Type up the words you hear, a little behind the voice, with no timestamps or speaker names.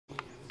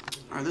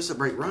All right, this is a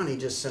break Ronnie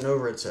just sent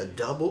over. It's a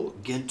double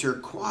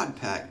Ginter quad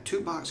pack,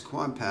 2-box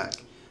quad pack.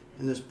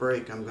 In this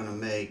break, I'm going to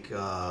make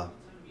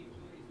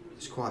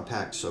this quad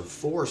pack, so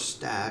 4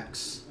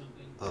 stacks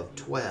of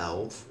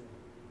 12,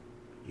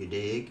 you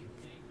dig?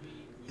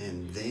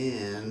 And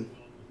then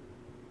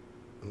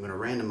I'm going to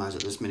randomize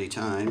it this many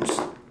times.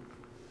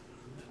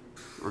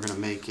 We're going to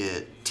make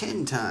it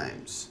 10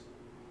 times.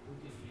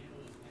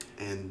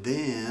 And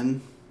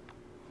then,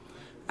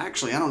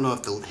 actually, I don't know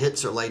if the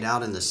hits are laid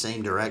out in the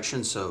same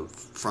direction, so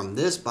from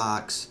this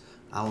box,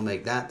 I will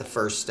make that the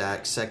first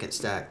stack, second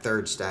stack,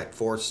 third stack,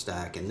 fourth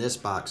stack. In this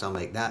box, I'll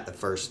make that the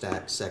first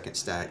stack, second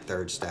stack,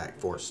 third stack,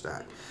 fourth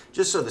stack.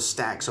 Just so the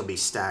stacks will be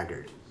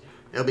staggered.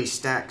 There'll be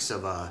stacks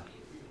of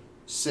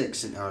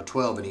 6 or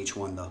 12 in each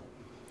one, though.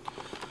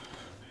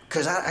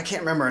 Because I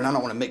can't remember, and I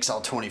don't want to mix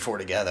all 24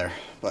 together.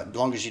 But as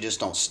long as you just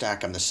don't stack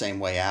them the same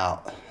way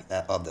out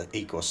of the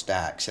equal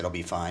stacks, it'll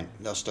be fine.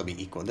 They'll still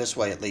be equal. This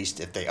way, at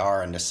least, if they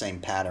are in the same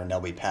pattern,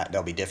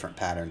 they'll be different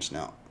patterns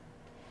now.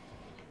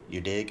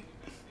 You dig?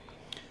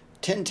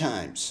 10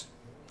 times.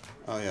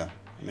 Oh yeah,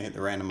 let me hit the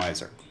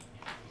randomizer.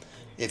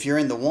 If you're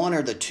in the 1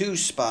 or the 2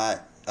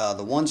 spot,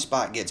 the 1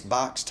 spot gets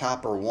box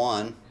topper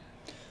 1.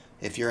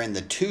 If you're in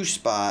the 2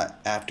 spot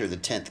after the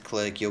 10th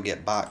click, you'll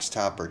get box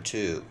topper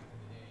 2.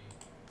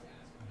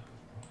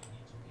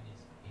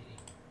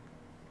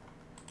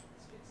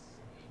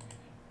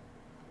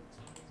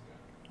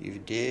 You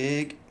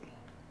dig?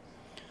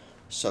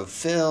 So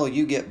Phil,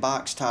 you get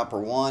box topper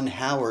 1.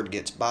 Howard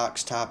gets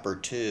box topper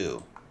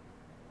 2.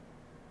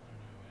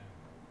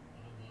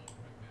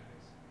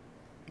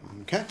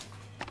 Okay.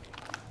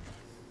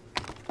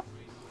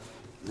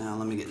 Now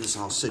let me get this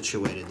all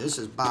situated. This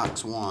is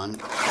box 1.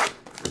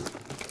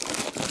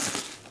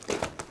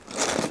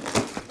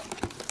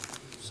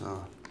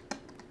 So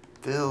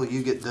Phil,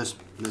 you get this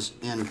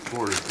end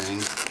quarter thing.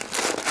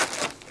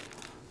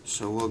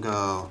 So we'll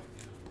go.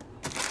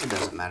 It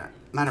doesn't matter.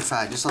 Matter of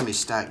fact, just let me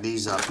stack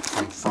these up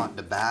from front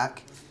to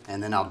back,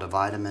 and then I'll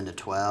divide them into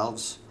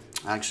 12s.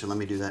 Actually, let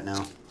me do that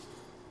now.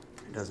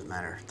 It doesn't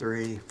matter.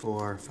 3,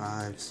 4,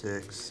 5,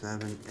 6,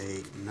 7,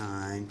 8,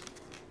 9.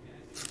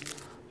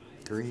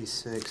 3,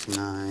 6,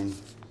 9,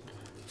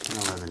 10,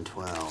 11,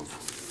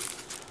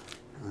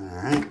 12. All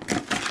right.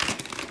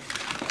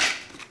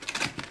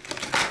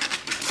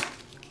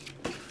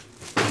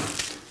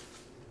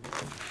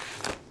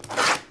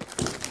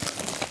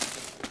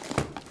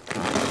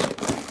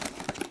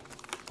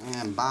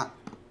 And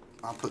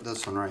I'll put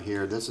this one right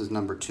here. This is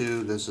number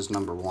 2. This is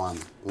number 1.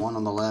 1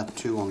 on the left,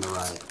 2 on the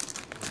right.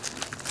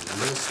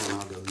 This one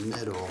I'll go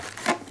middle,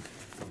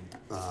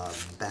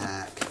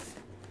 back,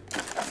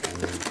 and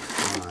then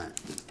front.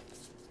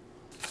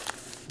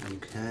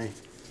 Okay.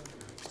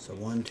 So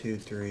 1, 2,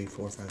 3,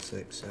 4, 5,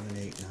 6, 7,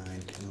 8,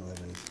 9, 10,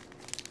 11,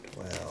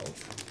 12.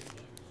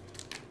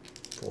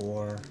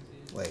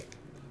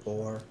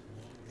 4,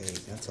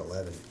 8, that's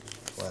 11,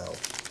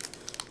 12.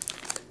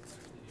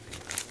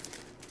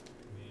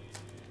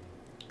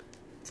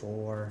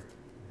 4,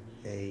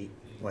 8,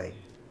 5,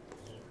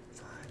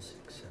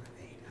 6, 7,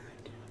 8, 9,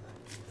 10,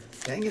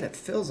 11. Dang it, it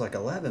feels like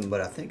 11,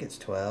 but I think it's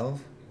 12.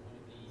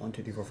 1,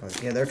 2, 3, 4,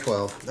 5. Yeah, they're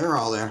 12. They're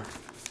all there.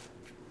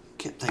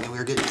 Kept thinking we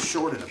were getting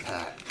shorted a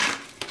pack.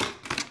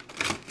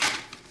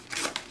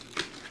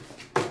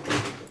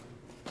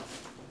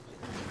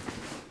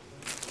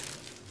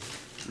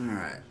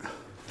 Alright.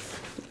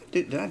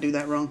 Did I do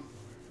that wrong?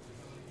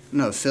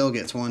 No, Phil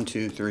gets 1,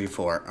 2, 3,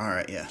 4.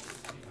 Alright, yeah.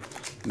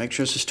 Make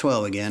sure this is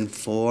 12 again.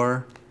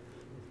 4,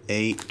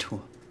 8,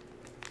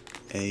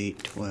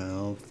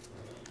 12,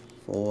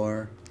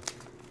 4,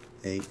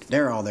 8.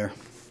 They're all there.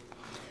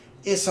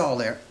 It's all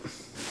there.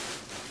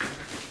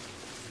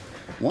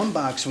 One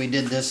box we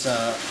did this,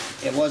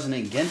 it wasn't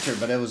in Ginter,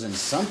 but it was in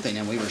something,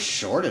 and we were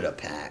shorted a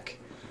pack.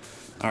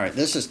 Alright,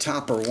 this is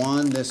topper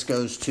 1. This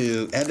goes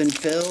to Evan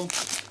Phil.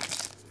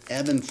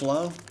 Evan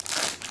Flo?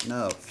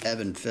 No,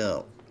 Evan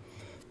Phil.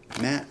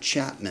 Matt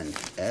Chapman.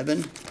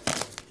 Evan,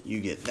 you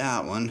get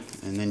that one,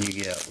 and then you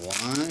get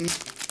 1,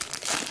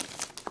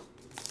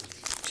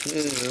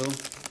 2,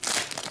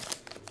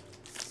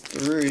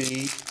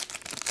 3,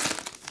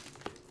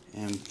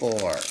 and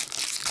 4.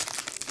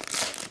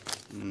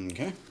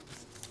 Okay.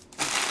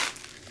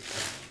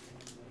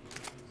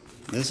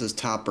 This is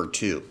topper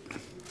 2,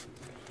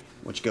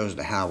 which goes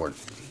to Howard.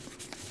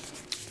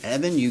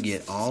 Evan, you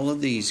get all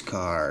of these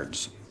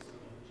cards.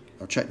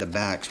 I'll check the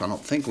back, so I don't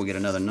think we'll get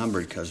another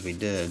number because we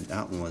did.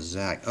 That one was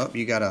Zach. Oh,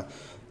 you got a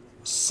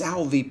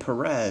Salvi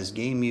Perez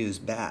game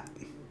used bat.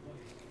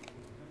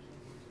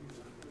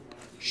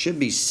 Should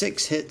be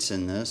 6 hits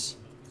in this.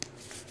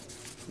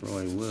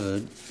 Roy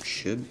Wood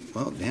should.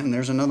 Well, damn,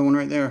 there's another one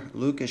right there.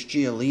 Lucas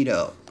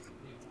Giolito.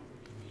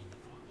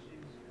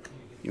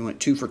 You went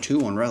 2 for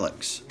 2 on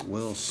relics.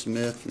 Will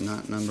Smith,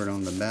 not numbered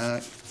on the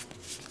back.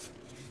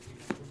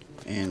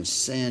 And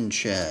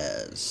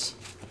Sanchez.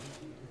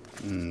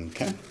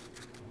 Okay.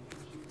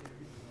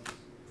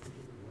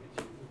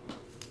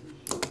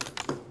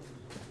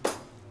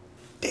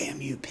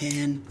 Damn you,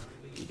 pen.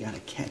 You gotta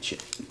catch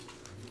it.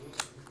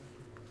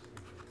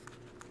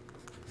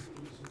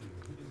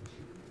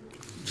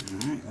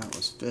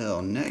 was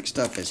Phil. Next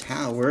up is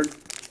Howard,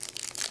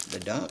 the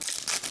Duck.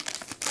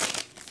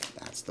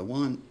 That's the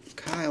one.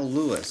 Kyle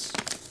Lewis.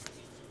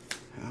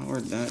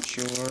 Howard, that's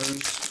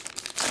yours.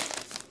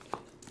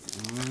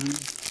 1,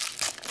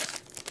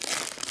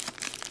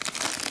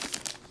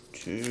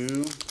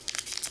 2,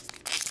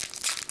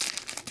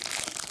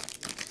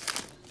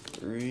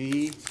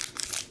 3,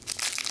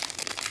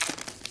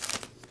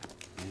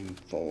 and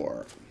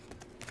 4.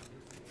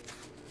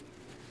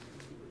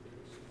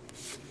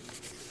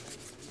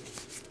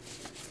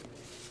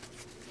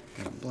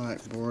 Got a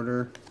black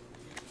border.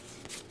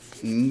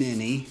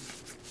 Mini.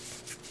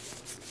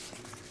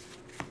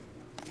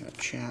 Got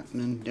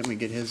Chapman. Didn't we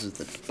get his as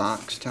the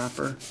box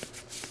topper?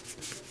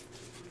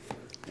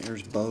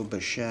 There's Bo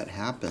Bichette.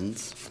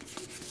 Happens.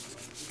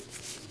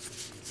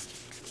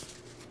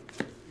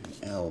 And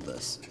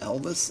Elvis.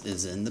 Elvis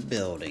is in the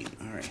building.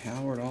 Alright,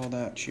 Howard, all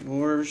that's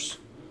yours.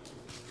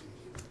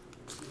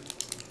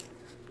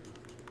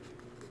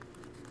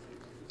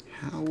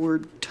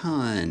 Howard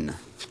Ton.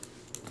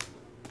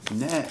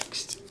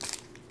 Next.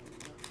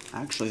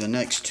 Actually, the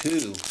next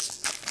two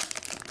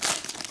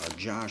are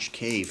Josh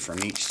K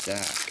from each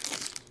stack.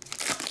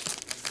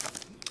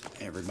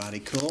 Everybody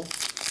cool?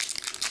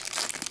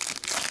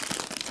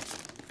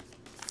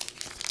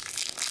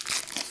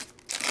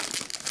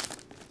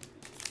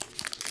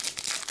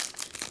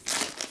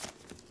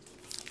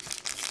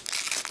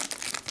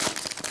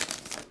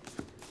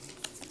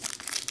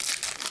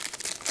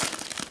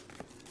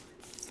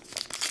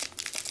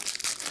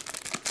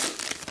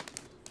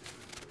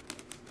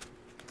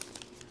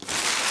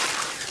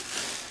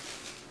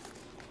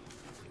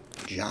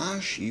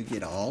 Josh, you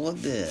get all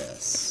of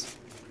this.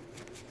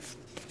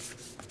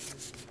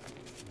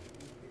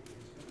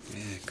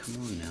 Yeah, come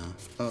on now.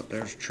 Oh,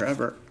 there's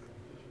Trevor.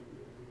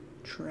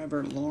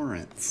 Trevor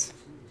Lawrence.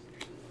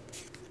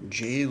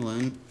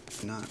 Jalen,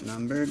 not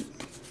numbered.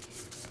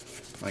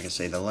 Like I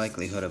say, the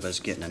likelihood of us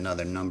getting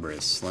another number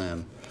is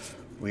slim.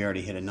 We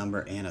already hit a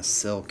number and a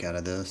silk out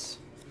of this.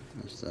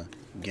 That's the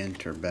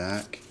Ginter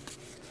back.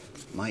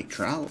 Mike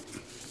Trout.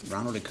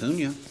 Ronald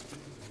Acuna.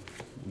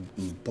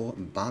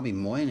 Bobby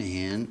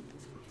Moynihan,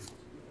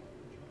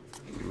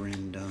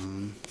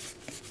 Rendon,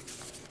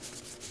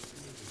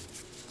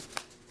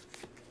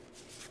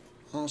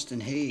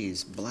 Austin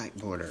Hayes, black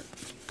border,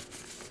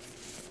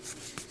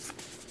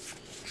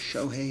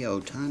 Shohei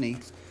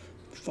Ohtani,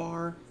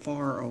 far,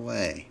 far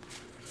away.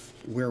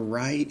 We're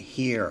right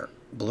here.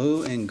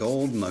 Blue and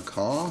gold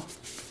McCall,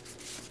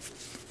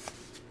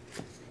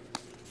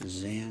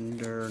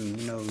 Xander,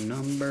 no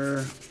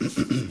number.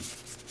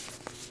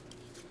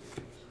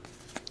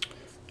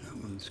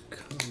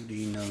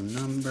 Cody, no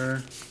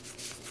number.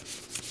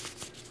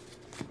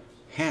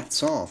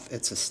 Hats off.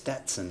 It's a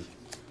Stetson.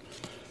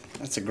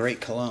 That's a great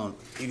cologne.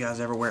 You guys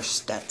ever wear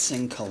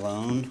Stetson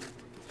cologne?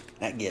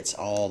 That gets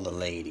all the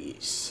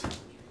ladies.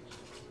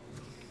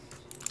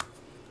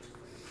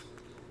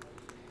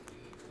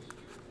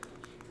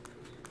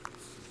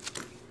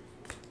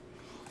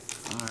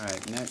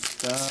 Alright,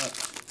 next up,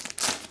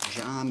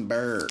 John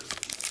Bird.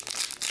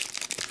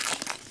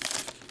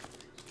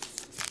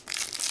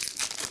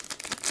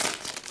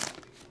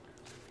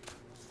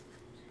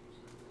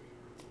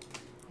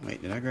 Wait,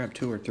 did I grab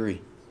 2 or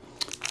 3?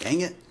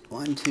 Dang it.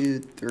 1, 2,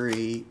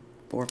 3,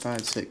 4,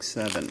 5, 6,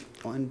 7.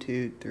 1,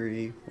 2,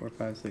 3, 4,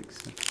 5, 6,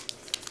 7.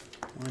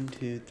 1,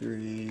 2,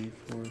 3,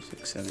 4,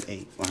 6, 7,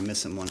 8. Oh, I'm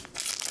missing one.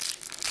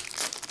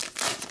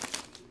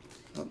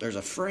 Oh, there's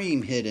a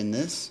frame hit in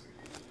this.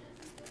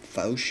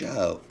 Faux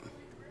show.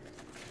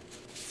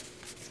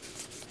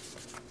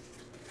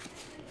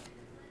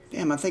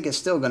 Damn, I think it's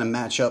still going to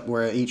match up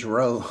where each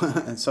row.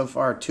 And so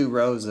far, 2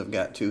 rows have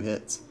got 2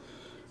 hits.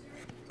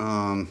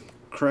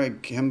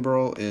 Craig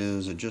Kimbrell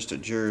is just a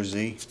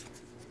jersey.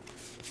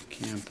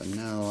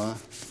 Campanella.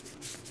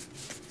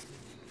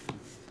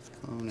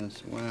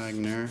 Honus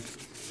Wagner.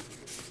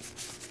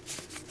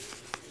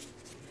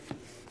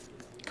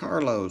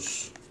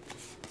 Carlos.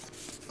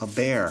 A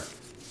bear.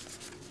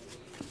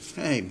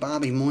 Hey,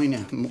 Bobby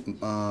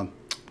Moynihan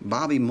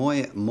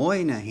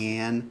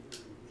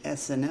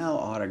SNL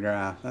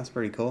autograph. That's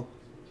pretty cool.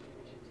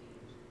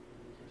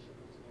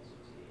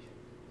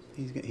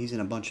 He's in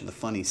a bunch of the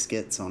funny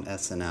skits on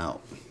SNL.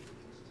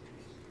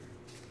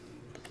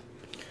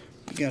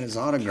 You got his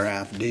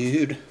autograph,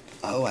 dude.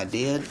 Oh, I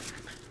did?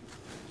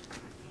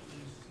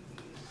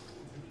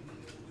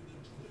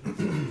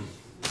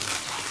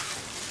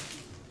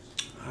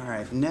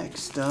 Alright,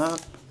 next up,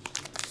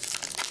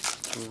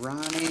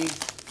 Ronnie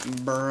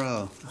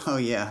Burrow. Oh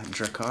yeah,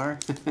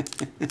 Drakkar.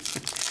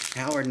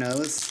 Howard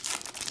knows.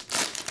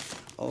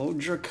 Old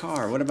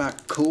Drakkar. What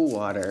about Cool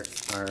Water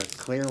or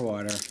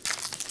Clearwater?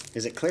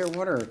 Is it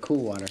Clearwater or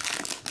Cool Water?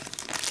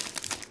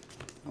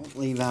 Don't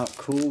leave out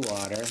Cool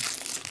Water.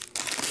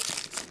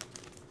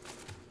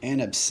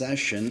 And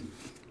Obsession.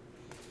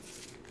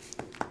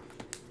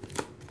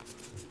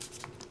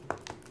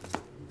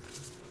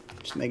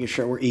 Just making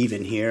sure we're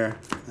even here.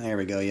 There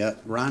we go,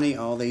 yep. Ronnie,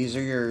 all these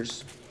are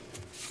yours.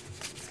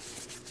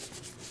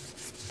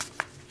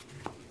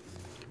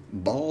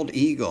 Bald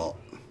Eagle.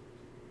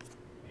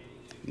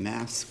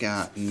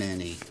 Mascot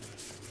Mini.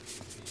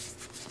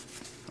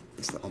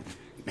 It's the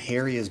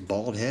hairiest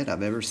bald head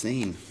I've ever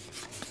seen.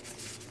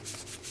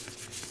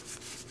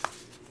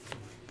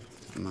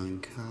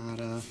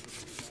 Mancada.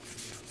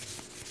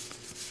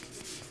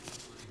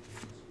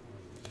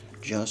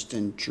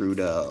 Justin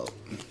Trudeau.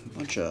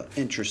 Bunch of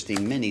interesting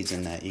minis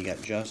in that. You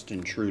got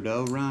Justin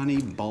Trudeau,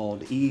 Ronnie,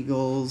 Bald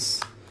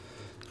Eagles,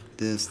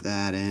 this,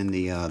 that, and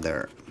the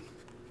other.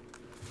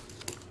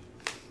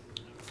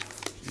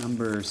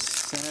 Number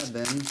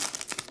 7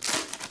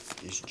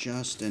 is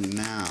Justin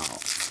Mao.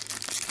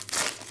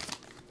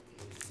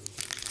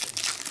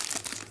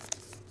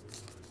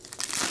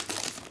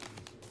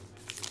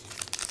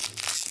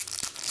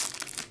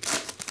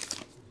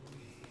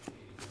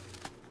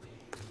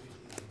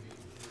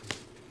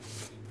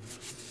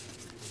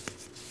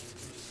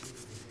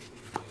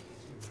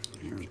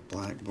 Here's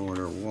Black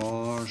Border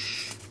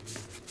Wash.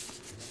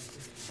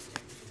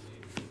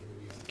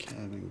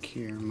 Kevin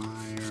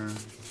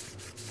Kiermaier.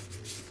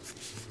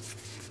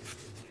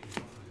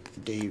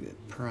 David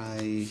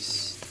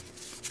Price.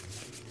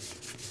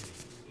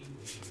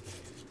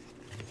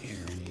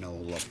 Aaron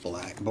Nola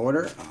Black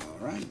Border.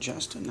 Alright,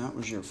 Justin, that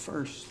was your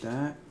first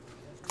stack.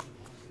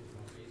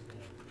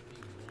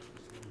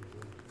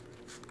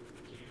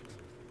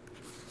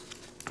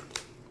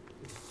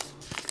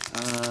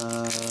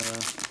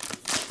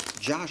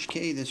 Josh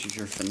K, this is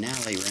your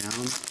finale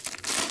round.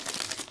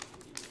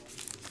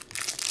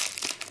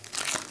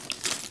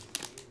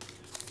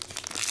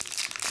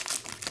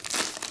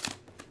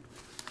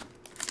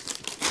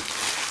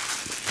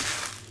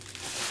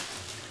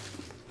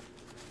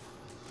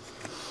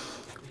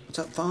 What's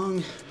up,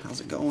 Fong?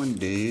 How's it going,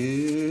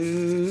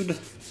 dude?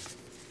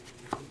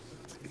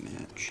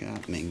 Matt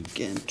Chapman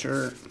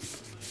Ginter.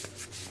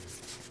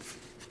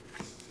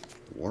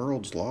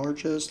 World's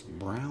largest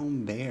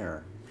brown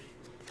bear.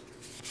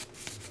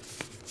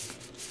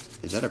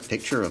 Is that a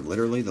picture of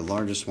literally the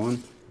largest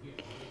one?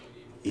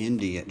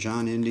 India.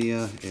 John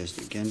India is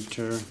the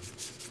Ginter.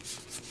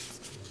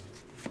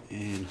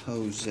 And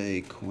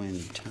Jose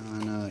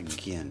Quintana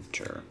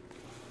Ginter.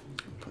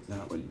 Put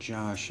that with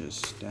Josh's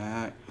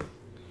stack.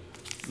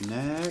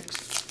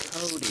 Next,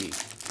 Cody.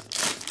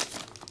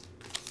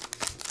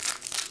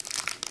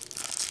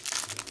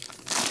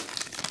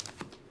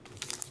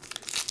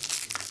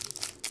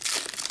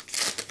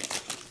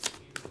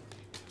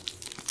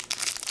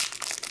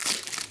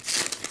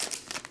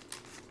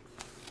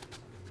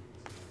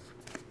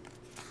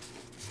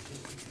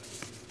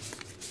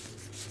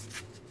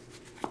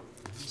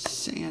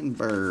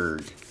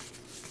 Sandberg.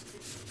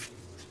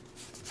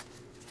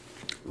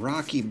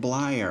 Rocky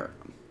Blyer.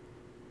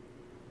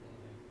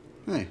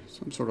 Hey,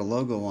 some sort of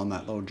logo on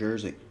that little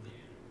jersey.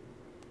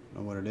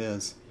 Don't know what it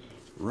is.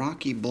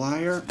 Rocky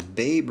Blyer,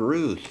 Babe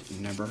Ruth.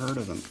 Never heard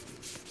of him.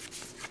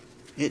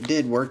 It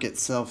did work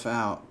itself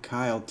out.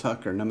 Kyle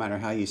Tucker, no matter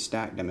how you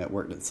stacked them, it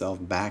worked itself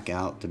back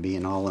out to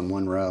being all in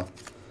one row.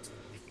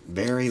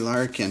 Barry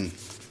Larkin.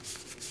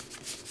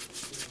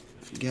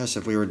 I guess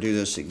if we were to do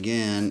this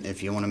again,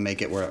 if you want to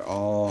make it where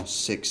all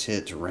 6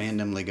 hits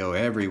randomly go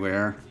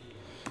everywhere,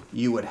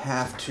 you would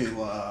have to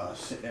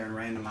sit there and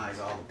randomize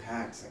all the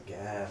packs, I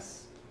guess.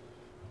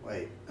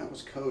 Wait, that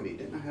was Cody.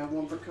 Didn't I have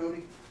one for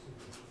Cody?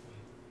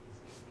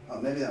 Oh,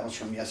 maybe that was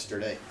from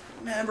yesterday.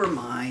 Never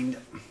mind.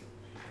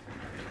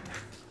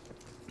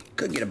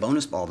 Could get a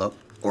bonus ball, though.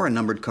 Or a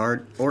numbered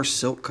card. Or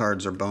silk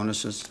cards or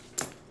bonuses.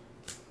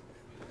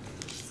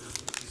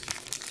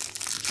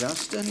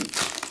 Justin,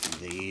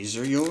 these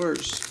are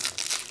yours.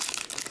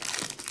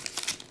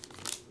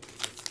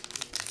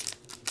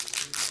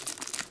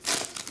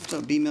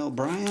 What's up, B-Mel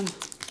Brian?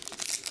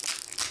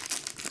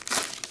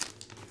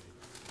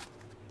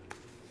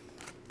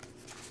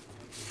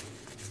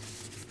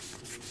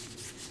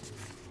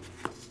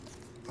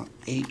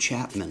 A.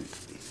 Chapman.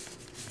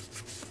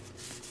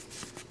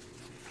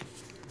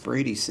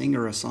 Brady, sing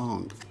her a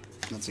song.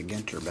 That's a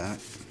Ginter back.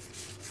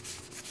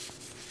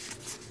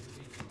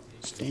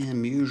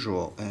 Stan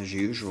Musial, as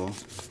usual.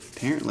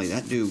 Apparently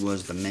that dude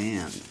was the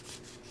man.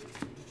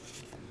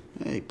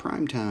 Hey,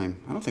 prime time.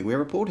 I don't think we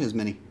ever pulled his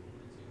mini.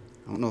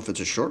 I don't know if it's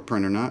a short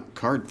print or not.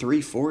 Card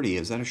 340,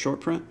 is that a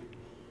short print?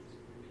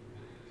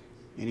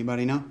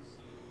 Anybody know?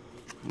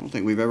 I don't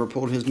think we've ever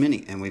pulled his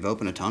mini, and we've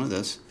opened a ton of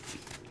this.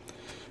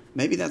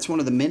 Maybe that's one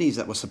of the minis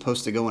that was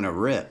supposed to go in a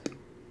rip,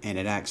 and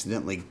it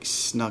accidentally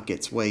snuck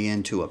its way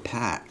into a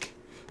pack.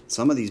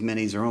 Some of these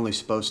minis are only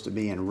supposed to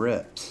be in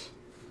rips.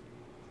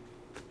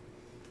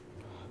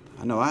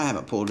 I know I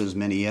haven't pulled his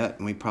mini yet,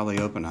 and we probably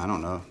opened, I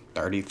don't know,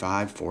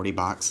 35, 40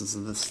 boxes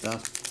of this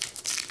stuff.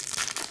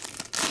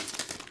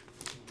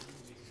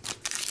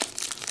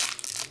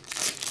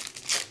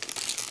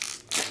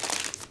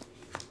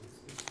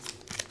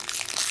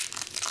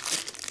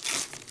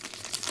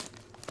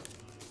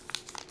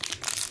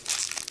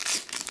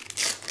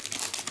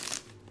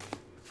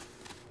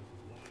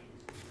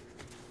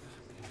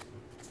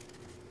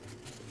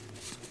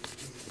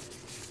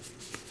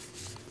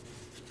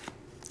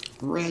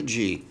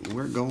 Reggie,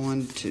 we're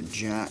going to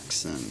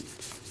Jackson.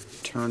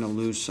 Turn a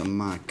loose on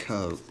my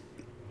coat.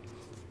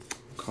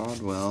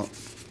 Caldwell,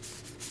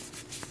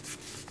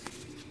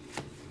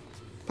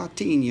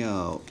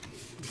 Patino,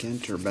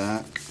 Ginter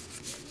back,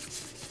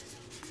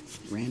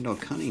 Randall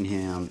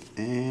Cunningham,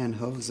 and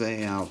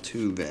Jose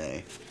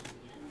Altuve.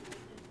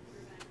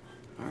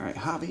 All right,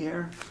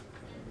 Javier,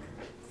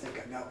 I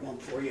think I got one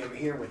for you over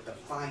here with the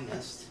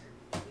finest.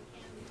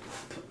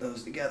 Put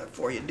those together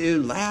for you,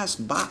 dude.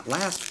 Last pack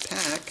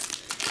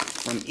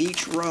from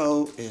each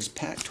row is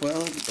pack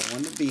 12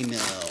 going to B-Mill.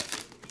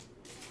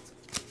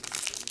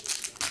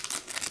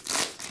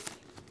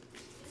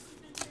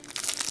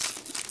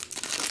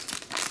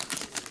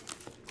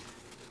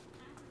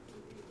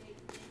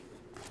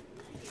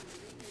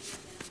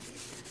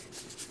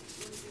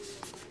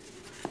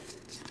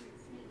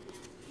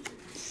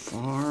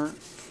 Far,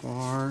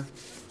 far,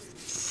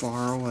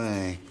 far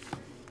away.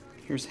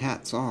 Here's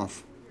Hats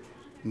Off.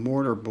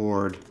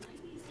 Mortarboard.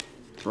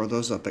 Throw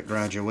those up at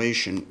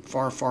graduation.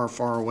 Far, far,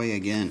 far away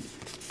again.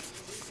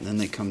 And then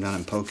they come down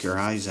and poke your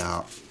eyes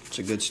out. It's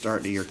a good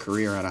start to your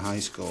career out of high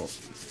school.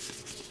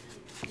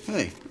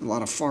 Hey, a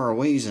lot of far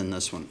aways in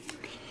this one.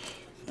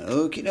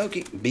 Okie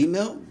dokie.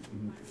 B-Mill.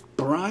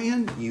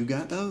 Brian, you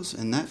got those?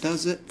 And that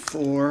does it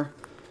for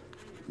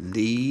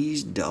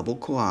these double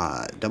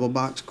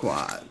box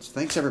quads.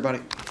 Thanks, everybody.